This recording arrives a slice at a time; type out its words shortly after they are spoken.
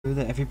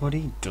Hello there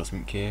everybody,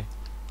 DuskMink here.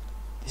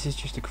 This is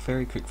just a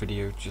very quick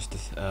video, just to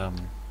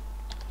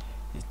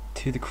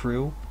the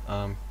Kryl.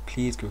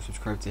 Please go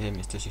subscribe to him.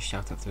 It's just a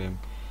shout out to him.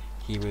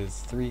 He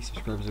was 3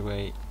 subscribers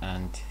away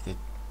and the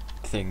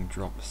thing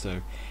dropped, so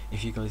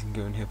if you guys can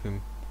go and help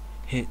him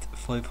hit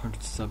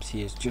 500 subs,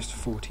 he is just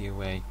 40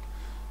 away.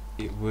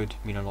 It would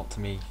mean a lot to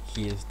me.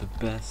 He is the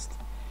best.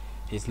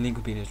 His link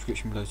will be in the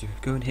description below, so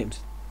go and hit him,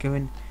 go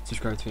and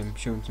subscribe to him,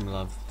 show him some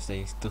love,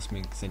 say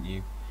DuskMink sent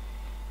you.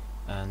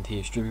 And he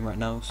is streaming right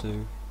now,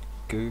 so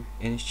go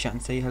in his chat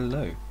and say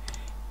hello.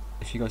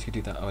 If you guys could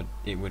do that,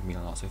 it would mean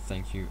a lot, so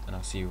thank you, and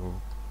I'll see you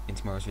all in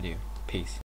tomorrow's video. Peace.